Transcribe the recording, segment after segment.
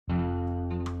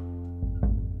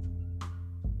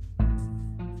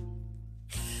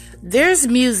There's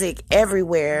music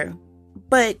everywhere,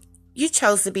 but you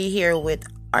chose to be here with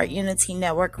Art Unity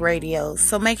Network Radio,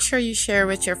 so make sure you share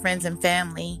with your friends and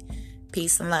family.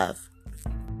 Peace and love.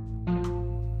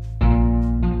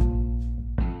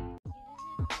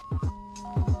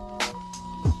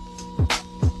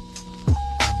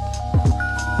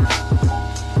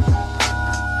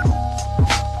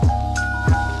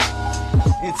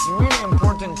 It's really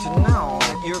important to know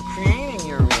that you're creating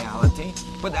your reality,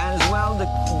 but as well that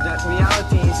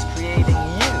reality is creating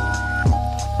you.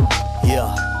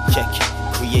 Yeah, check it.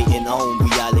 Creating own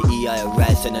reality, I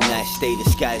arise on a nice day. The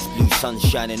sky's blue, sun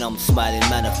shining, I'm smiling,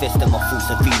 manifesting my thoughts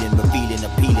and feeling, revealing,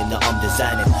 appealing that I'm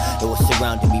designing. It was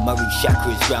surrounding me, my root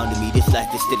chakra is grounding me. This life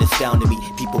is still astounding me.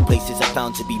 People, places I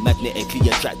found to be magnetically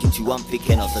attracted to. I'm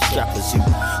thinking I was a strapper zoo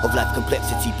of life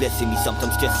complexity, blessing me,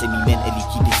 sometimes stressing me mentally,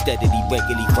 keeping steadily,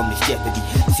 regularly from this jeopardy.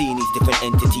 Seeing these different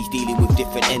entities, dealing with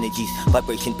different energies.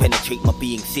 Vibration penetrate my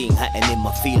being, seeing, heightening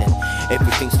my feeling.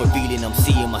 Everything's revealing, I'm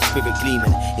seeing my spirit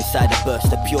gleaming. Inside a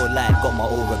burst of pure light, got my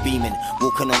aura beaming.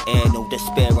 Walking on air, no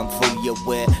despair, I'm fully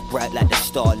aware. Bright like the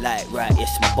starlight, right,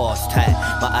 yes, my bar's tight.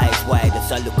 My eyes wide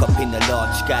as I look up in the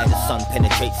large sky. The sun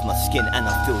penetrates my skin and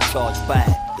I feel charged by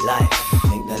life.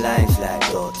 Think the lines like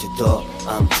dot to dot.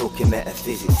 I'm talking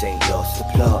metaphysics, ain't lost the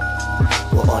plot.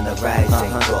 We're on a rise,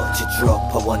 ain't got to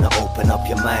drop. I wanna open up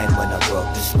your mind when I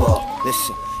rock the spot.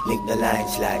 Listen, link the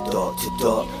lines like dot to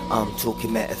dot. I'm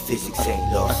talking metaphysics,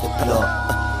 ain't lost the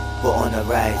plot. But on a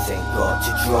rise, ain't got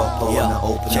to drop. I wanna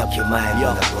open up your mind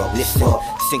when I rock the spot.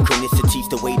 Synchronicities,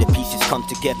 the way the pieces come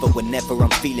together. Whenever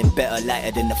I'm feeling better, lighter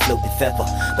than a floating feather.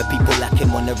 But people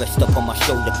lacking wanna rest up on my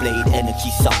shoulder blade. Energy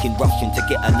sucking, rushing to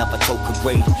get another token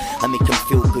grade. I make them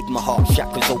feel good, my heart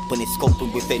chakras open. It's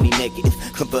scoping with any negative,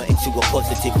 converting to a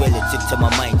positive relative to my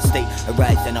mind state.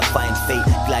 Arise and I find fate,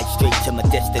 glide straight to my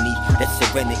destiny. That's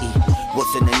serenity.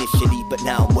 Wasn't initially, but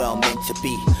now I'm where I'm meant to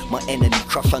be. My enemy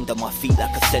crush under my feet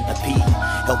like a centipede.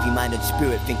 Healthy mind and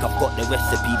spirit, think I've got the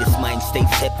recipe. This mind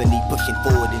state's heavenly, pushing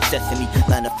forward incessantly.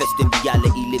 Manifesting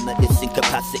reality, limitless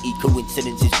incapacity.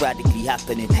 Coincidences radically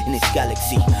happening in this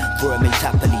galaxy. Forming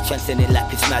happily, transcending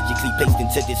like it's magically placed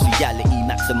into this reality.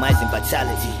 Maximizing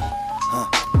vitality.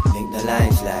 Link the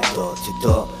lines like dot to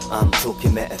dot. I'm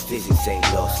talking metaphysics, ain't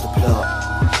lost the plot.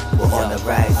 We're on a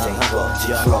rise, ain't got to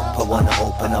drop. I wanna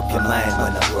open up your mind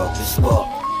when I rock the spot.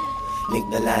 Link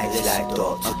the lines like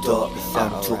dot to dot.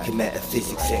 I'm talking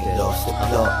metaphysics, ain't lost the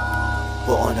plot.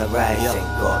 We're on a rise, ain't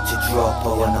got to drop.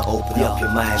 I wanna open up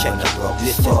your mind when I rock the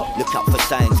spot. Look out for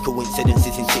signs,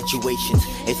 coincidences in situations.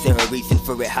 Is there a reason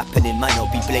for it happening? Might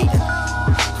not be blatant.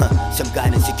 Some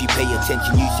guidance if you pay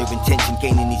attention. Use your intention,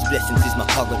 gaining these blessings is my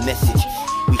current message.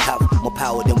 We have more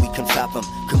power than we can fathom.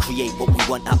 Can create what we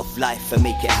want out of life and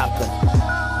make it happen.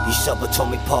 These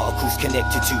subatomic particles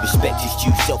connected to respect is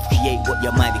due. Self-create what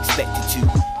your mind expected to.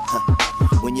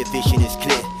 When your vision is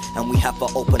clear and we have an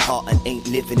open heart and ain't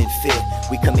living in fear,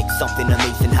 we can make something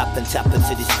amazing happen. Tap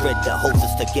into this thread that holds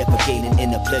us together, gaining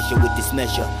inner pleasure with this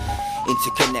measure.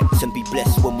 Interconnect and be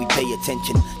blessed when we pay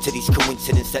attention to these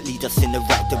coincidences that lead us in the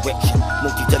right direction.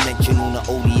 Multi-dimensional, not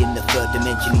only in the third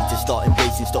dimension. Need to start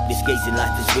embracing, stop this gazing.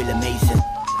 Life is real amazing.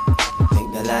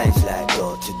 Think the lines like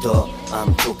dot to dot.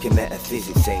 I'm talking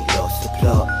metaphysics, ain't lost the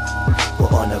plot.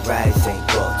 We're on a rise, ain't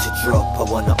got to drop. I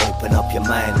wanna open up your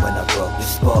mind when I rock the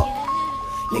spot.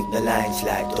 Link the lines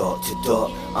like dot to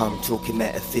dot. I'm talking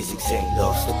metaphysics, ain't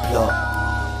lost the plot.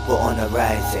 We're on a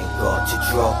rise, ain't got to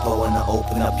drop. I wanna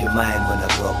open up your mind when I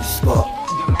rock the spot.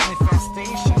 The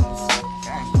manifestations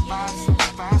get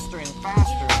faster and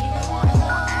faster, more and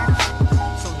more accurate.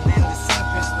 So then the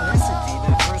synchronicity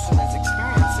that a person is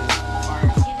experiencing are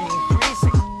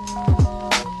increasing.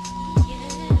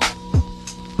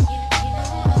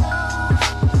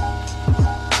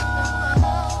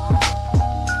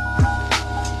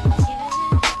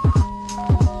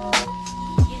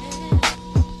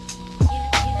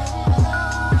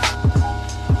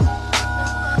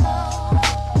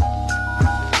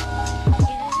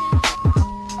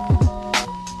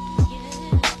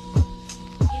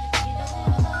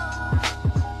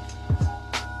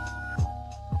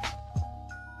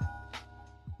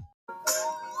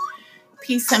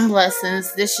 Peace and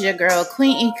blessings. This is your girl,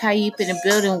 Queen E. Kayip, in the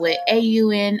building with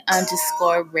AUN_radio.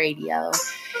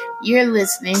 You're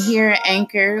listening here at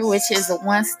Anchor, which is a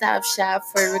one-stop shop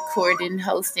for recording,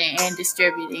 hosting, and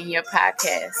distributing your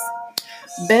podcast.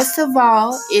 Best of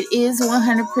all, it is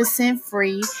 100%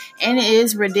 free and it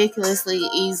is ridiculously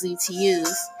easy to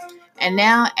use. And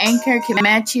now Anchor can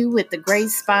match you with the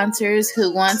great sponsors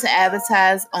who want to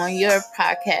advertise on your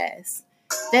podcast.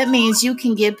 That means you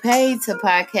can get paid to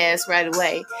podcast right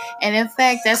away. And in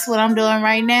fact, that's what I'm doing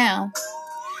right now.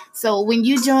 So when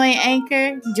you join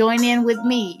Anchor, join in with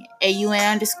me,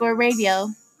 AUN_radio.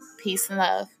 Peace and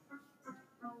love.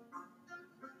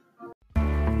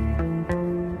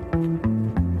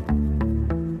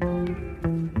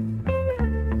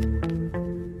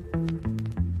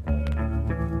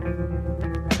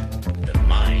 The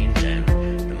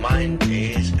mind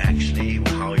is actually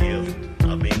how you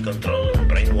are being controlled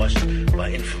and brainwashed by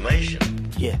information.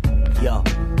 Yeah, yo,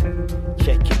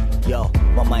 check it. Yo,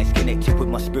 my mind's connected with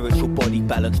my spiritual body,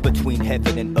 balance between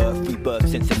heaven and earth, rebirth,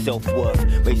 sense of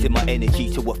self-worth, raising my energy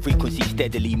to a frequency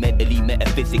steadily, mentally,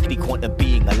 metaphysically, quantum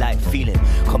being, a light feeling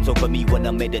comes over me when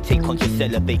I meditate, conscious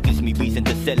elevate, gives me reason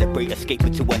to celebrate, escape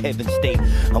into a heaven state.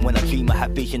 And when I dream I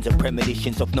have visions and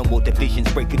premonitions of no more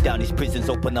divisions, breaking down these prisons,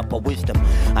 open up our wisdom.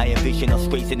 I envision us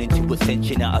raising into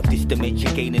ascension out of this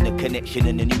dimension, gaining a connection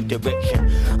in a new direction,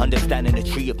 understanding the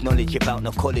tree of knowledge about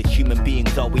no college. Human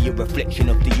beings, are we a reflection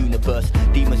of the universe?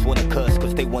 Demons wanna curse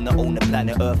cause they wanna own the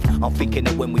planet Earth. I'm thinking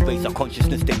that when we raise our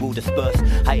consciousness they will disperse.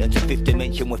 Heighten to fifth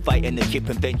dimension, we're fighting the chip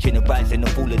invention and rising the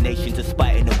fallen nations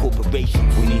despite in the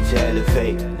corporations. We need to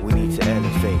elevate, we need to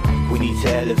elevate, we need to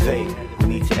elevate, we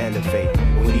need to elevate,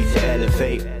 we need to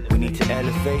elevate, we need to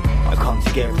elevate, and come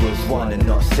together as one and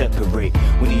not separate.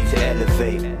 We need to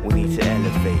elevate, we need to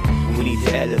elevate, we need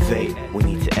to elevate, we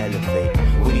need to elevate,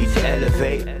 we need to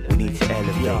elevate, we need to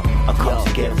elevate, and come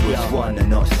together as one and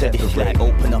not separate. It's like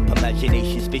open up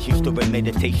imaginations, vision, story,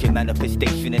 meditation,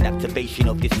 manifestation and activation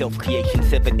of your self-creation.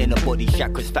 7 inner body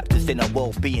chakras, factors in our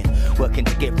well-being, working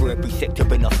together every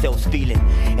sector in ourselves, feeling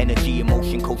energy,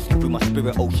 emotion, coasting through my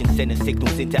spirit ocean, sending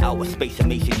signals into outer space,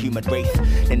 amazing human race.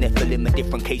 The Nephilim, a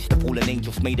different case, the fallen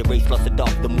angels made a race, lost a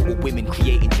dark, the mortal women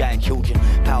creating giant children.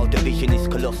 Power division is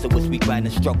colossal as we grind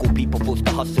and struggle. People forced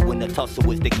to hustle and the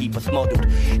tussle as they keep us muddled.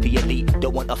 The elite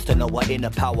don't want us to know our inner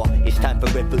power. It's time for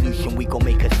revolution, we gon'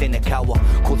 make us in a cower,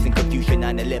 causing confusion.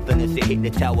 9/11 as it hit the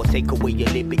tower, take away your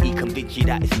liberty, convince you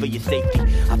that it's for your safety.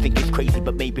 I think it's crazy,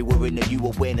 but maybe we're in a new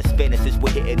awareness, fairness as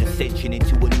we're hitting ascension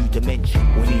into a new dimension.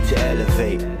 We need to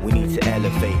elevate, we need to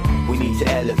elevate, we need to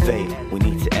elevate, we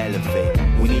need to elevate,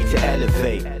 we need to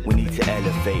elevate, we need to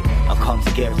elevate, and come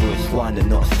together as one and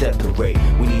not separate.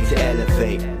 We need to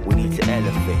elevate, we need to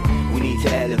elevate, we need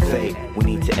to elevate, we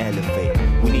need to elevate,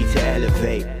 we need to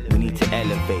elevate, we need to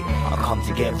elevate, and come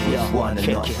together as one and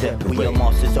not separate. We are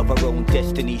masters of our own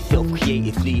destiny,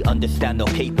 self-creatively understand our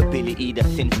capability,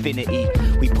 that's infinity.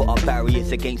 We put our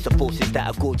barriers against the forces that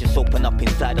are gorgeous, open up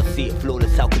inside us, see it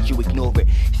flawless, how could you ignore it?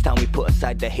 It's time we put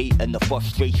aside the hate and the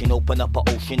frustration, open up an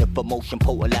ocean of emotion,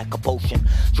 potent like a potion,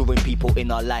 drawing people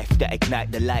in our life that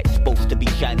ignite the light, supposed to be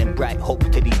shining bright, hope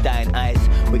to these dying eyes.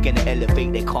 We're gonna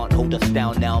elevate, they can't hold us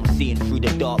down now. I'm seeing through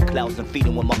the dark clouds and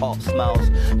feeling when my heart smiles.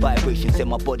 Vibrations in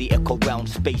my body echo round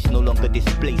space, no longer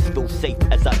displaced, feel safe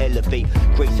as I elevate.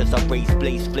 Grace as I raise,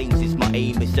 blaze flames is my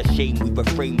aim. It's a shame we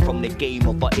refrain from the game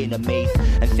of our inner maze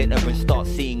and center and start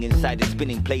seeing inside the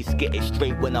spinning place. Get it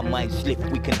straight when our minds slip,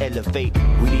 we can elevate.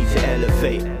 We need to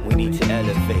elevate, we need to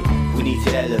elevate, we need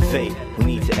to elevate, we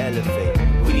need to elevate,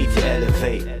 we need to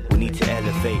elevate, we need to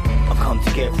elevate, and come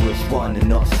together as one and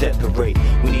not separate.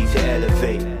 We need to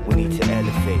elevate, we need to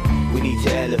elevate, we need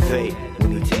to elevate, we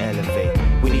need to elevate,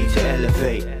 we need to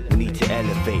elevate, we need to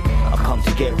elevate, and come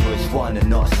together as one and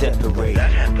not separate.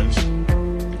 That happens,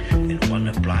 and one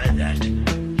apply that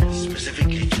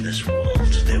specifically to this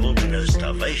world, there will be no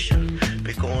starvation,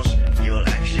 because you will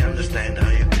actually understand how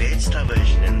you create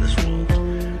starvation in this world.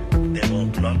 There will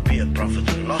not be a profit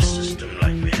and loss system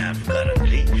like we have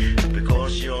currently,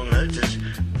 because you'll notice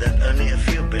that only a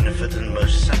few benefit and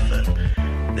most suffer.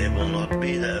 There will not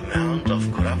be the amount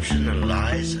of corruption and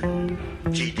lies and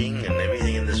cheating and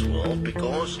everything in this world,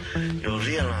 because you'll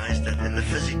realize that in the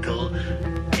physical,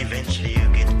 eventually you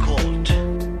get caught.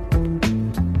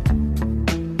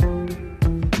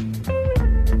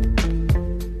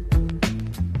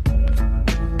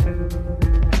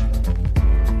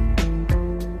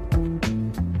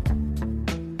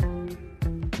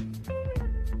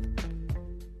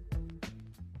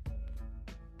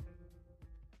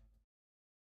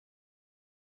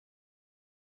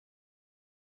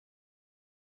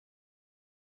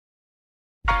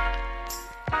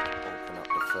 Open up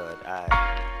the third eye.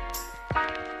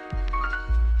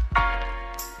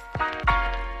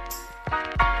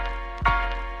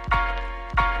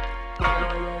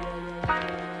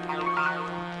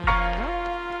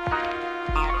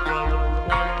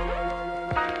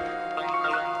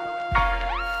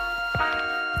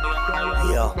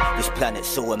 This planet's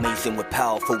so amazing, we're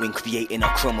powerful in creating.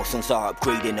 Our chromosomes are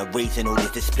upgrading, erasing all this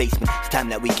displacement. It's time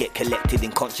that we get collected in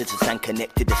consciousness and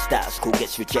connected. The status quo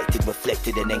gets rejected,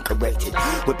 reflected and then corrected.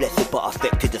 We're blessed but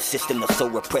affected, the system that's so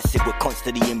repressive. We're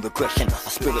constantly in regression, our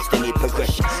spirits they need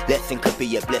progression. Lesson could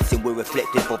be a blessing, we're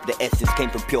reflective of the essence. Came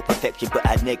from pure perfection but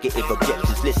had negative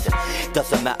objections. Listen,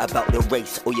 doesn't matter about your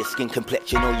race or your skin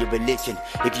complexion or your religion.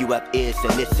 If you have ears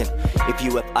then listen. If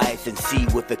you have eyes then see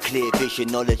with a clear vision.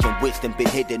 Knowledge and wisdom been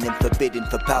hidden and forbidden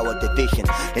for power division.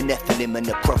 The Nephilim and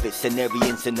the prophets, the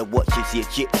Nerians and the watchers, the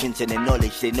Egyptians and the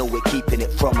knowledge, they know we're keeping it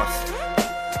from us.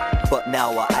 But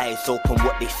now our eyes open,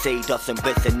 what they say doesn't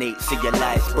resonate, so your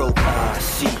lies broke. I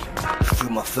see through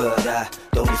my third eye.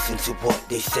 Don't listen to what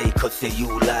they say, cause they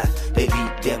all lie. They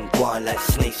lead them go on like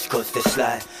snakes, cause they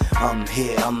sly. I'm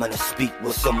here, I'm gonna speak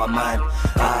what's on my mind.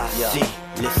 I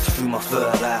see, listen through my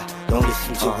third eye. Don't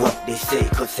listen to what they say,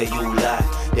 cause they all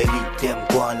lie. They lead them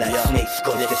go on like snakes,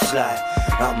 cause they sly.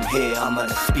 I'm here, I'm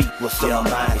gonna speak what's on my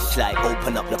mind. It's like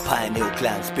open up the pineal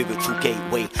gland, spiritual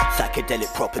gateway.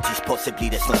 Psychedelic properties, possibly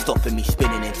there's no stopping me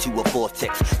spinning into a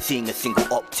vortex. Seeing a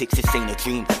single optics, this ain't a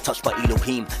dream. Touched by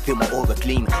Elohim, feel my aura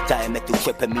gleam. Dimethyl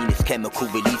is chemical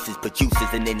releases, produces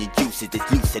and then induces.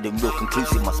 It's lucid and real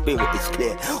conclusive, my spirit is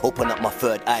clear. Open up my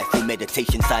third eye through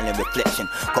meditation, silent reflection.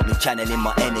 Got me channeling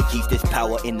my energies, there's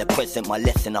power in the present. My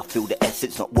lesson, I feel the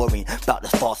essence, not worrying about the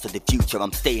past or the future.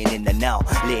 I'm staying in the now,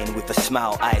 laying with a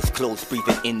smile, eyes closed,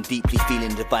 breathing in deeply,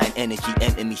 feeling divine energy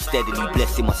enter me steadily,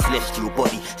 blessing my celestial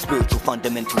body. Spiritual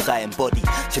fundamentals I embody.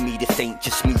 To me this ain't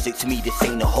just music, to me this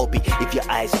ain't a hobby. If your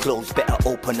eyes closed, better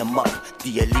open them up.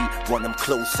 The elite want them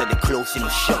close, so they're close in the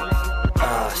shop.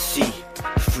 I see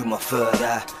through my third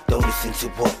eye. Don't listen to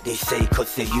what they say,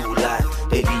 cause they all lie.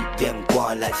 They lead them go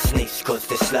on like snakes, cause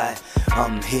they sly.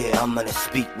 I'm here, I'm gonna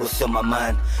speak what's on my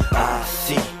mind. I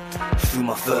see through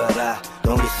my third eye.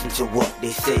 Don't listen to what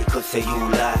they say, cause they all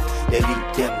lie. They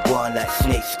lead them go on like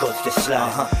snakes, cause they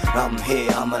sly. I'm here,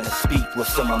 I'm gonna speak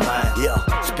what's on my mind.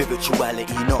 Yeah,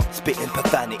 spirituality, not spitting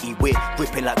profanity. We're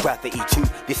gripping like gravity too.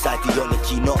 This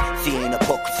ideology, not seeing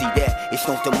hypocrisy there. It's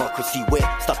no democracy,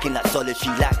 we're stuck in that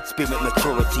solitary lack spirit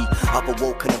maturity. I've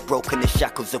awoken and broken the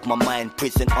shackles of my mind.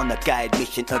 Prison on a guide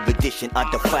mission, erudition, I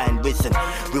define risen.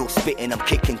 Real spitting, I'm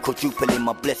kicking, quadrupling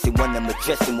my blessing. When I'm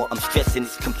addressing what I'm stressing,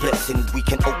 it's complexing. We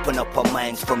can open up our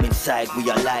minds from inside. We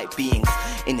are light beings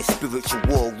in a spiritual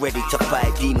war, ready to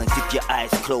fight demons. If your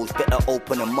eyes closed, better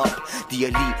open them up. The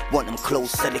elite want them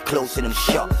close, so they're closing them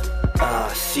shut.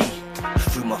 I see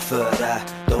through my third eye.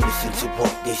 Don't listen to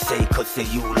what they say, cause they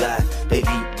all lie. They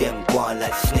lead them go on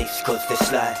like snakes, cause they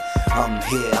sly. I'm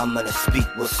here, I'm gonna speak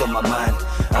what's on my mind.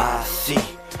 I see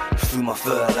through my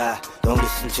third eye. Don't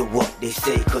listen to what they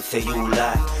say, cause they all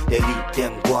lie. They lead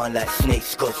them go on like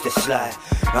snakes, cause they sly.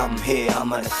 I'm here, I'm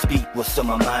gonna speak what's on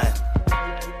my mind.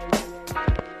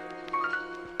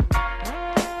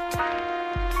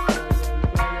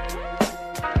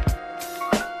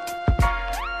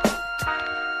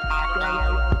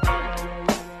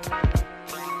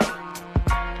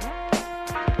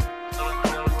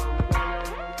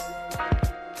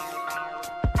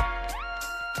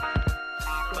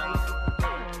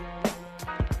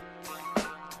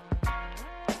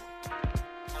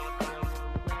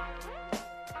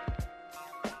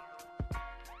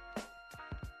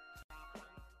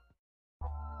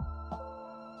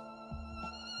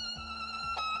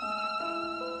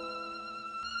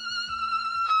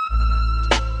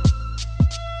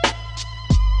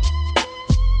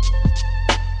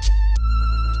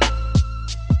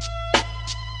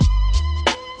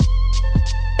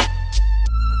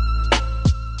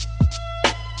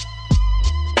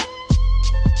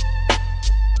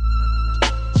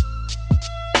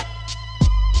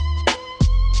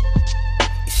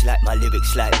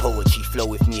 Lyrics like poetry flow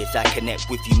with me as I connect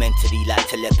with you mentally, like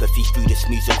telepathy through this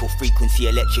musical frequency,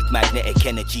 electric magnetic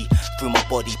energy through my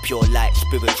body, pure light,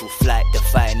 spiritual flight,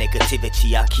 defy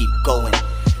negativity. I keep going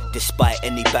despite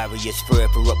any barriers,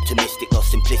 forever optimistic, not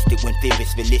simplistic when fear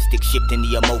is realistic, shifting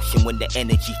the emotion when the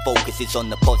energy focuses on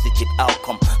the positive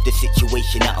outcome of the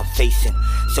situation that I'm facing.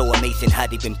 So amazing how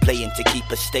they've been playing to keep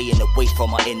us staying away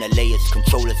from our inner layers.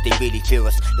 Controllers, they really fear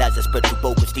us. Lies are spread through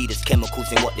bogus leaders, chemicals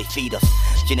in what they feed us.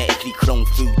 Genetically cloned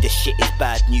food, this shit is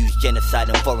bad news. Genocide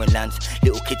in foreign lands,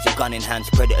 little kids with gun in hands,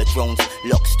 predator drones,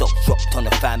 lock stock dropped on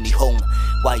a family home.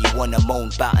 Why you wanna moan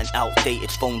about an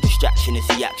outdated phone? Distraction is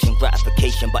the action,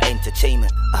 gratification, but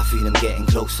entertainment. I feel them getting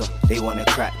closer, they wanna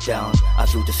crack down. I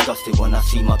feel disgusted when I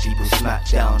see my people smack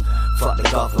down. Fuck the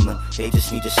government, they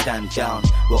just need to stand down.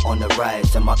 We're on the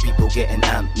rise and my people getting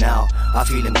amped now. I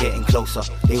feel them getting closer,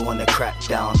 they wanna crack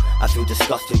down. I feel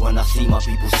disgusted when I see my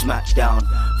people smack down.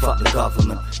 Fuck the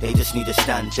government, they just need to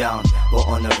stand down. We're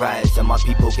on the rise and my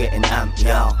people getting amped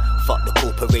now. Fuck the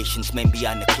corporations, men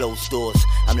behind the closed doors.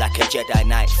 I'm like a Jedi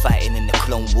Knight fighting in the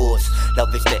Clone Wars.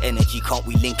 Love is the energy, can't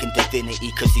we link in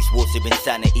divinity? Cause these wars are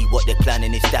insanity, what they're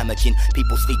planning is damaging.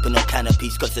 People sleeping on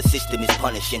canopies cause the system is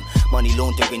punishing. Money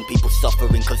laundering, people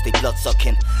suffering cause they blood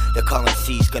sucking. The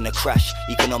currency's gonna crash,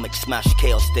 economic smash,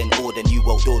 chaos then order. New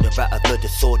world order out of the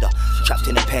disorder. Trapped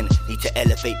in a pen, need to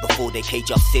elevate before they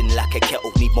cage us in like a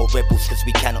kettle. Need more rebels cause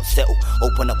we cannot settle.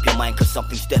 Open up your mind cause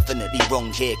something's definitely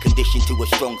wrong here. Conditioned to a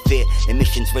strong fear,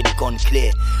 emissions ready gone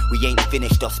clear. We ain't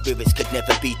finished, our spirits could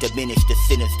never be diminished. The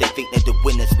sinners, they think they're the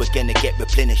winners, we're gonna get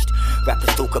replenished.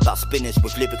 Rappers talk about spinners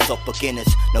with lyrics of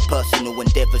beginners. No personal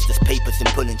endeavors, just papers and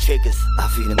pulling triggers. I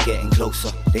feel them getting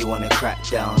closer, they wanna crack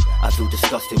down. I feel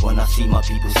disgusted when I see my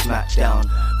people smack down.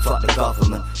 Fuck the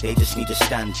government, they just need to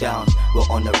stand down. We're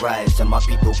on the rise and my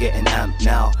people getting amped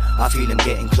now. I feel them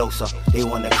getting closer, they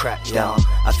wanna crack down.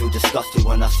 I feel disgusted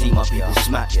when I see my people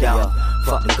smack down.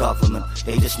 Fuck the government,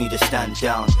 they just need to stand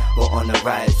down. We're on the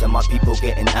rise and my people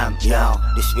getting amped now.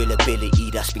 This real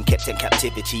ability that's been kept in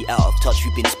captivity. Out of touch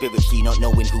we've been spiritually, not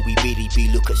knowing who we really be.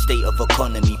 Look at state of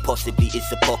economy, possibly it's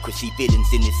hypocrisy.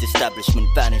 Villains in this establishment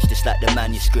vanish just like the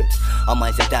manuscripts. Our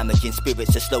minds are damaging,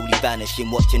 spirits are slowly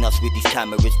vanishing. Watching us with these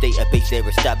cameras, database they're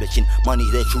establishing. Money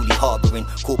they're truly harboring,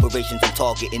 corporations and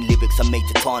targeting. Lyrics are made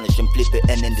to tarnish and flip it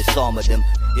and then disarm them.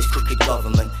 This crooked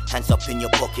government, hands up in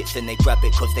your pockets and they grab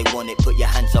it cause they want it. Put your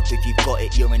hands up if you've got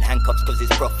it, you're in handcuffs cause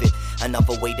it's profit.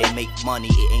 Another way they make money,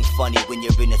 it ain't funny when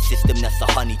you're in a system that's a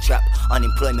honey trap.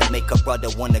 Unemployment make a brother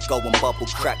wanna go and bubble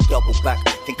crack, double back.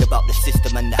 Think about the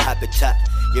system and the habitat.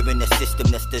 You're in a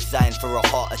system that's designed for a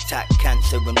heart attack,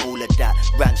 cancer and all of that.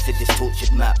 Rancid this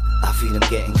tortured map. I feel them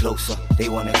getting closer, they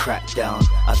wanna crack down.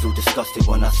 I feel disgusted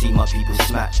when I see my people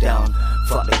smack down.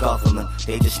 Fuck the government,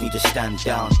 they just need to stand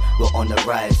down. We're on the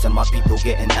rise and my people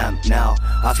getting amped now.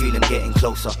 I feel them getting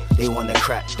closer, they wanna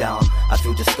crack down. I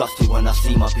feel disgusted when I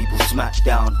see my people smack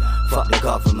down. Fuck the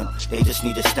government, they just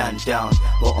need to stand down.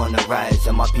 We're on the rise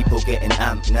and my people getting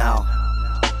amped now.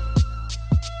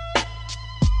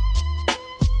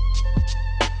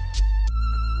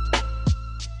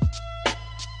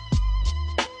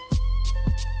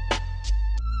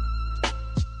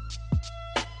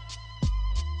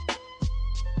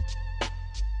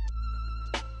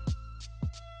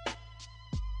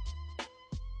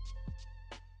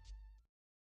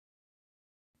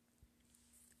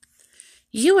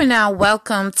 You are now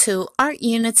welcome to Art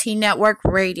Unity Network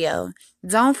Radio.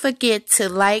 Don't forget to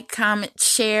like, comment,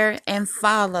 share, and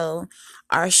follow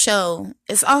our show.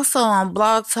 It's also on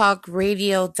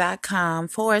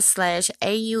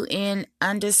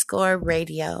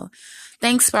blogtalkradio.com/AUN_radio.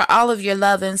 Thanks for all of your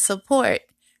love and support.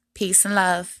 Peace and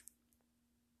love.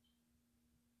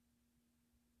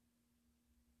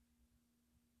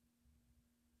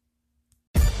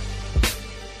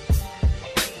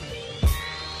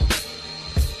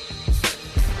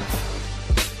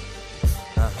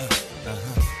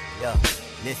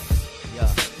 Listen,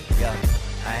 yeah,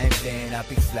 I ain't playing, I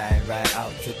be flying right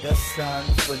out to the sun,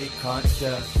 fully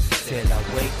conscious, till I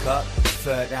wake up,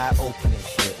 third eye open and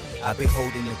shit. I be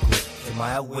holding the grip to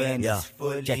my awareness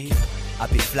fully. Check it. I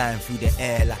be flying through the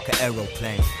air like an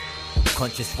aeroplane,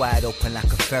 conscious wide open like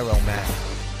a pharaoh man.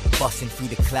 Busting through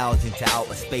the clouds into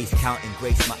outer space, counting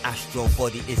grace, my astral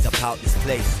body is about this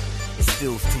place. It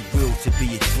feels too real to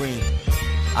be a dream.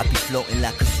 I be floating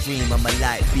like a stream, I'm a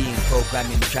light being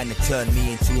programming, trying to turn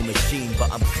me into a machine.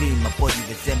 But I'm clean, my body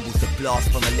resembles a blast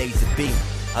from a laser beam.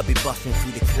 I be busting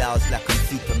through the clouds like I'm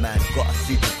Superman. Got a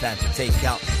super plan to take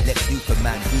out Lex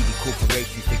Superman. Greedy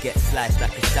corporations to get sliced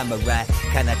like a samurai.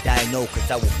 Can I die? No,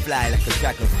 cause I will fly like a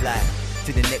dragonfly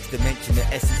to the next dimension. The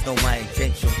essence know my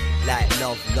intention. Light,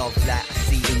 love, light, I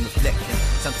see in reflection.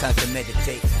 Sometimes I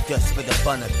meditate just for the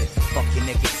fun of it. Fuck your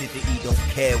negativity, don't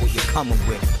care what you're coming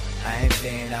with. I ain't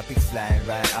playing, I be flying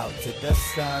right out to the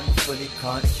sun, fully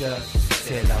conscious,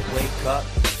 till I wake up,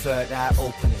 third eye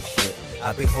open and shit.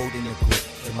 I be holding a grip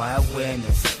to my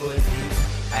awareness fully.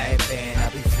 I ain't playing, I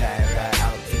be flying right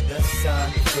out to the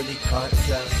sun, fully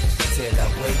conscious, till I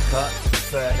wake up,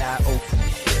 third eye open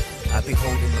and shit. I be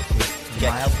holding a grip to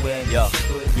my awareness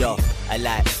fully. Yo, I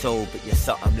like soul, but you're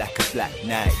something like a black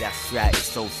night. That's right, it's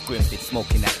so scrim, been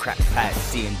smoking that crack pipe,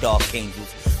 seeing dark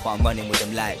angels. But I'm running with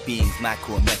them light beings.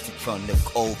 Michael and Metatron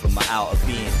look over my outer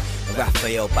being. And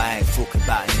Raphael, but I ain't talking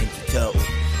about a Ninja Turtle.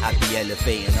 I be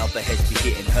elevating, other heads be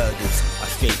hitting hurdles. I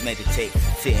straight meditate,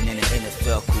 sitting in an inner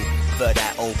circle, third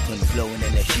eye open, glowing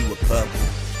unless you were purple.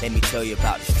 Let me tell you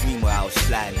about the stream where I was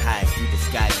flying high through the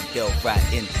sky and delved right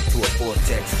into a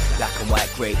vortex. Black and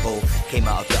white grey hole, came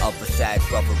out of the other side,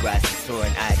 rubber rising, saw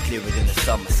an eye clearer than the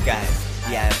summer skies.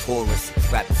 The eye porous,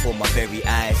 right before my very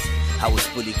eyes. I was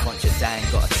fully conscious, I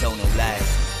ain't gotta tell no lies.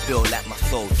 Feel like my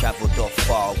soul travelled off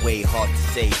far away, hard to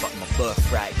say, but my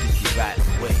birthright gives you right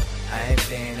away. I ain't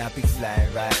playing, I be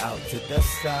flying right out to the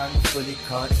sun, fully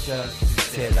conscious,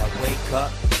 till I wake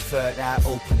up, third eye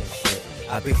open and shit.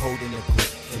 I be holding a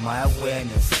grip to my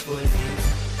awareness fully.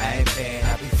 I ain't playing,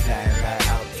 I be flying right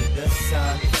out to the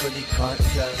sun, fully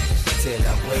conscious, till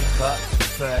I wake up,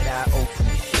 third eye open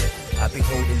and shit. I be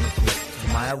holding a grip to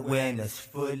my awareness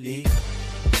fully.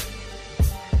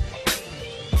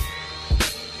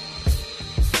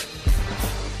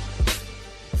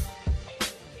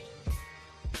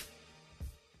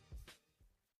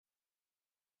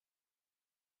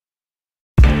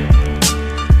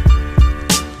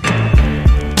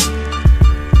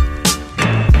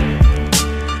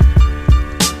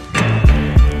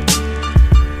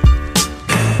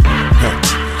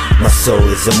 Soul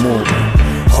is a move,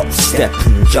 hop, step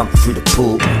and jump through the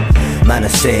pool. Man are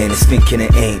saying it's thinking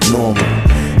it ain't normal.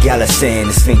 Gal are saying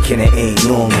it's thinking it ain't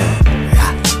normal.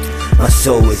 My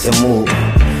soul is a move,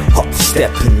 hop,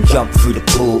 step and jump through the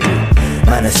pool.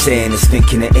 Man are saying it's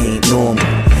thinking it ain't normal.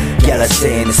 Gal are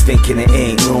saying it's thinking it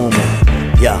ain't normal.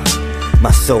 Yeah,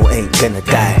 my soul ain't gonna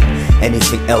die.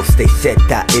 Anything else they said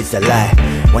that is a lie.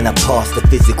 When I pass, the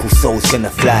physical soul's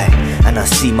gonna fly, and I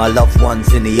see my loved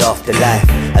ones in the afterlife.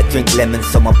 I drink lemon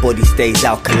so my body stays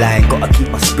alkaline. Gotta keep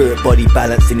my spirit body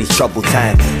balanced in these troubled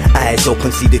times. Eyes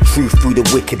open, see the truth through the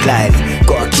wicked lies.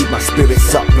 Gotta keep my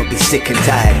spirits up, not be sick and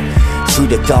tired. Through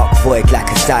the dark void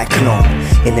like a cyclone,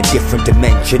 in a different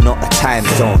dimension, not a time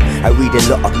zone. I read a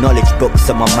lot of knowledge books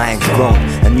and my mind's grown.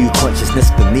 A new consciousness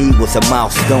for me was a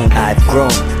milestone. I've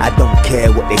grown, I don't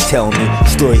care what they tell me.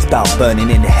 Stories about burning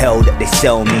in hell that they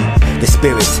sell me. The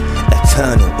spirit's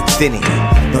eternal, infinity,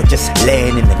 not just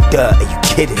laying in the dirt, are you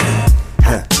kidding me?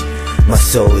 Huh. My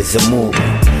soul is a move,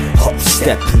 hop,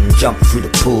 step and jump through the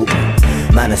pool.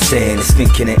 Man are saying it's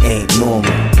thinking it ain't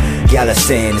normal. Gal are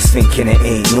saying it's thinking it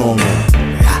ain't normal.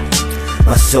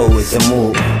 My soul is a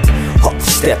move, hop,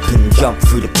 step and jump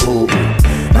through the pool.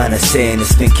 Man are saying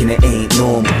it's thinking it ain't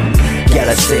normal. Gal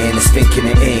are saying it's thinking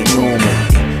it ain't normal.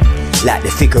 Like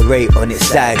the figure eight on its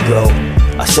side, bro.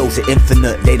 Our souls are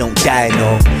infinite, they don't die,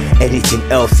 no. Anything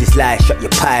else is lie, shut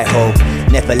your pie hole.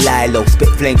 Never lie low, spit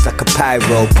flames like a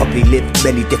pyro. Probably lived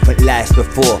many different lives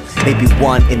before. Maybe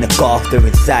one in the garter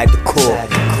inside the core.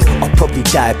 I'll probably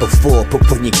die before, but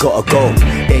when you gotta go,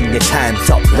 then your time's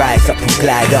up, rise up and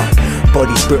glide up.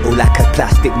 Body's brittle like a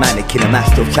plastic mannequin. I'm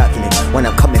astral travelling when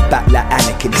I'm coming back like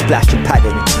Anakin, splashing,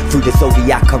 paddling through the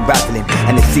zodiac unraveling,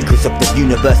 and the secrets of the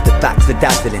universe, the facts are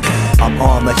dazzling. I'm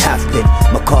armoured, have been,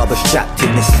 macabre strapped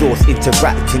in, the source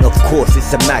interacting. Of course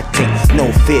it's a mad thing,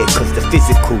 no fear, cause the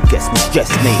physical gets me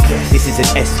stressed, mate. This is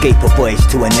an escape, a voyage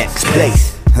to a next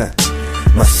place.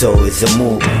 My soul is a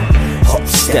move, hop,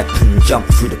 step and jump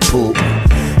through the pool.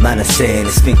 Man are saying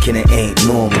it's thinking it ain't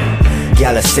normal.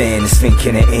 Gal are saying it's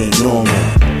thinking it ain't normal.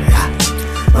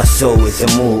 My soul is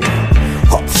a move,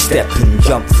 hop, step and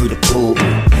jump through the pool.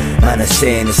 Man are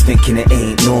saying it's thinking it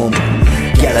ain't normal.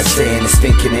 Gal are saying it's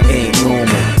thinking it ain't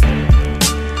normal.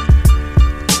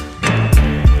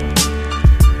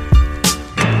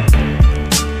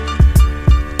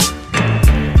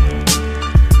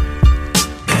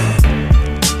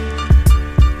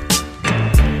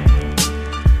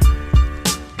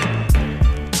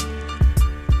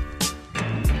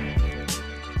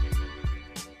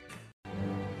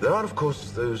 There are, of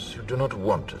course, those who do not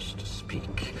want us to speak.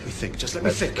 Let me think, just let me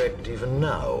think. In fact, even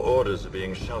now, orders are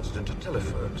being shouted into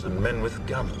telephones, and men with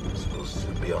guns will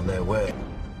soon be on their way.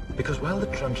 Because while the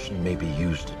truncheon may be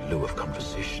used in lieu of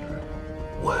conversation,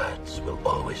 words will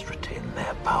always retain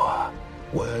their power.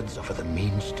 Words offer the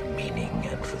means to meaning,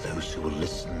 and for those who will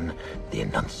listen, the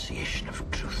enunciation of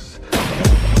truth.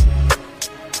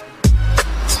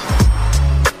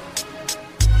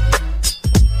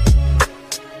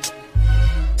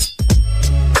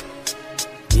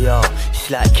 Yo, It's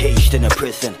like caged in a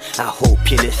prison, I hope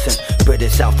you listen.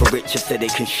 Brothers out for riches so they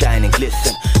can shine and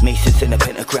glisten. Masons in a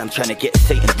pentagram trying to get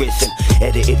Satan risen.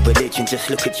 Edited religion,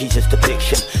 just look at Jesus'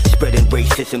 depiction. Spreading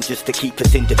racism just to keep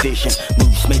us in division.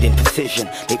 Moves made in precision,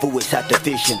 they've always had the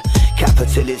vision.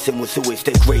 Capitalism was always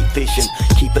their great vision.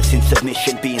 Keep us in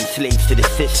submission, being slaves to the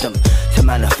system. To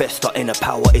manifest our inner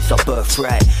power is our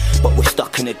birthright. But we're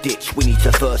stuck in a ditch, we need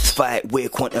to first fight. We're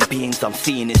quantum beings, I'm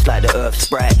seeing it's like the earth's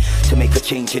sprite. To make a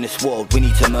change in this world, we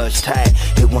need to merge tight.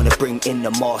 They wanna bring in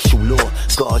the martial law.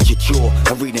 Guard your jaw,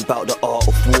 I'm reading about the art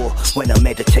of war. When I'm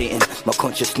meditating, my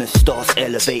consciousness starts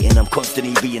elevating. I'm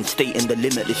constantly reinstating the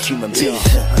limitless human being.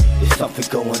 There's something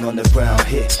going on around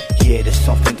here. Yeah, there's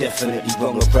something definitely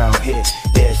wrong around here.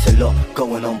 There's a lot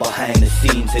going on behind the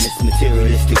scenes. In this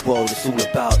materialistic world, it's all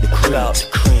about the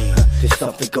cream. There's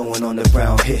something going on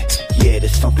around here. Yeah,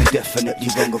 there's something definitely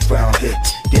wrong around here.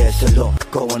 There's a lot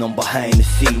going on behind the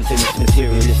scenes. In this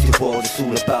materialistic world, it's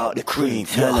all about the cream.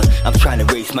 Tell 'em I'm trying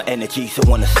to raise my energy, so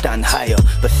wanna stand higher.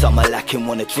 But some are lacking,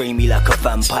 wanna drain me like a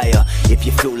vampire. If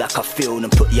you feel like I feel,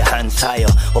 then put your hands higher.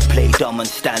 Or play dumb and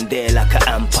stand there like an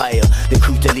empire. The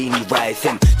Kundalini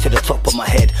rising to the top of my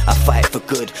head. I fight for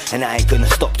good, and I ain't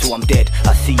gonna stop till I'm dead.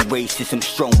 I see racism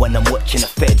strong when I'm watching the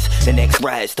feds. The next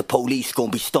riots, the police gon'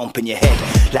 be stomping your head.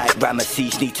 Like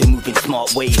Ramesses need to move in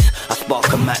smart ways. I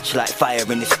spark a match like fire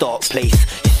in this dark place.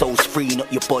 Your soul's free,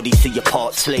 not your body, so you're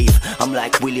part slave. I'm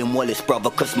like William Wallace, brother,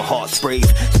 cause my heart's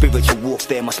brave. Spiritual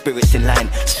warfare, my spirit's in line.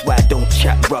 That's why I don't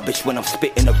chat rubbish when I'm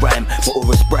spitting a rhyme. My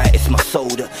aura's bright, it's my soul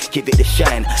to give it a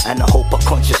shine. And I hope our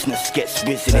consciousness gets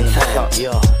risen in time.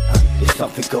 There's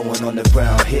something going on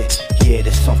around here. Yeah,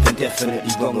 there's something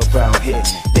definitely wrong around here.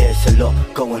 There's a lot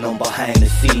going on behind the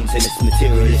scenes. In this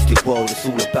materialistic world, it's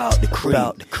all about the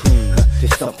cream.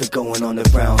 There's something going on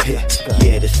around here.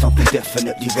 Yeah, there's something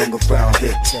definitely wrong around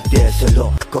here. There's a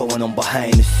lot going on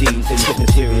behind the scenes. In this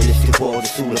materialistic world,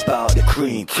 it's all about the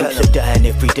cream. Kids are dying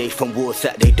every day from wars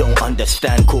that they don't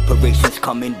understand. Corporations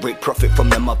come in, break profit from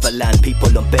the motherland.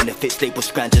 People on benefits, label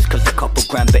scroungers cause a couple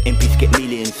grand. But MPs get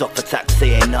millions off a tax,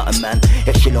 say ain't nothing, man.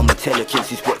 Echelon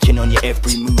intelligence is watching on your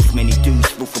every move. Many dudes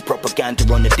fall for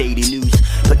propaganda on the daily news.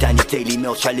 Put down your daily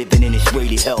mail, try living in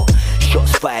Israeli hell.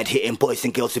 Shots fired, hitting boys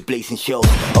and girls with blazing shells.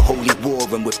 A holy war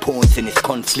and with pawns in this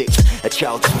conflict. A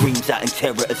child screams out in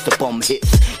terror as the bomb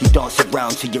hits. You dance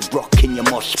around till you rock in your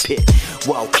mosh pit.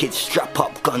 While kids strap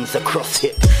up guns across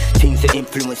hip. Teens are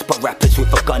influenced by rappers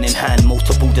with a gun in hand.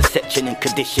 Multiple deception and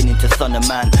conditioning to son of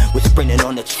man. We're sprinting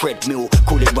on a treadmill,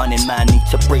 call it running man. Need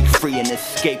to break free and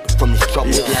escape from this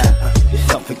troubled land. There's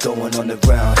something going on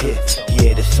around here.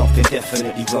 Yeah, there's something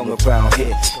definitely wrong around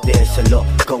here. There's a lot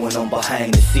going on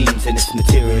behind the scenes. In this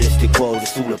materialistic world,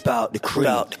 it's all about the cream.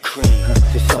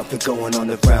 There's something going on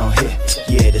around here.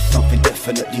 Yeah, there's something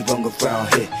definitely wrong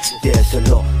around here. There's a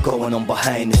lot going on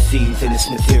behind the scenes. In this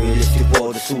materialistic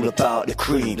world, it's all about the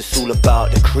cream. It's all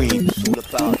about the cream. It's all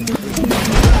about the cream.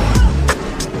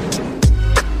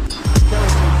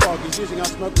 Kerosene fog is using our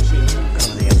smoke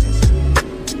machine.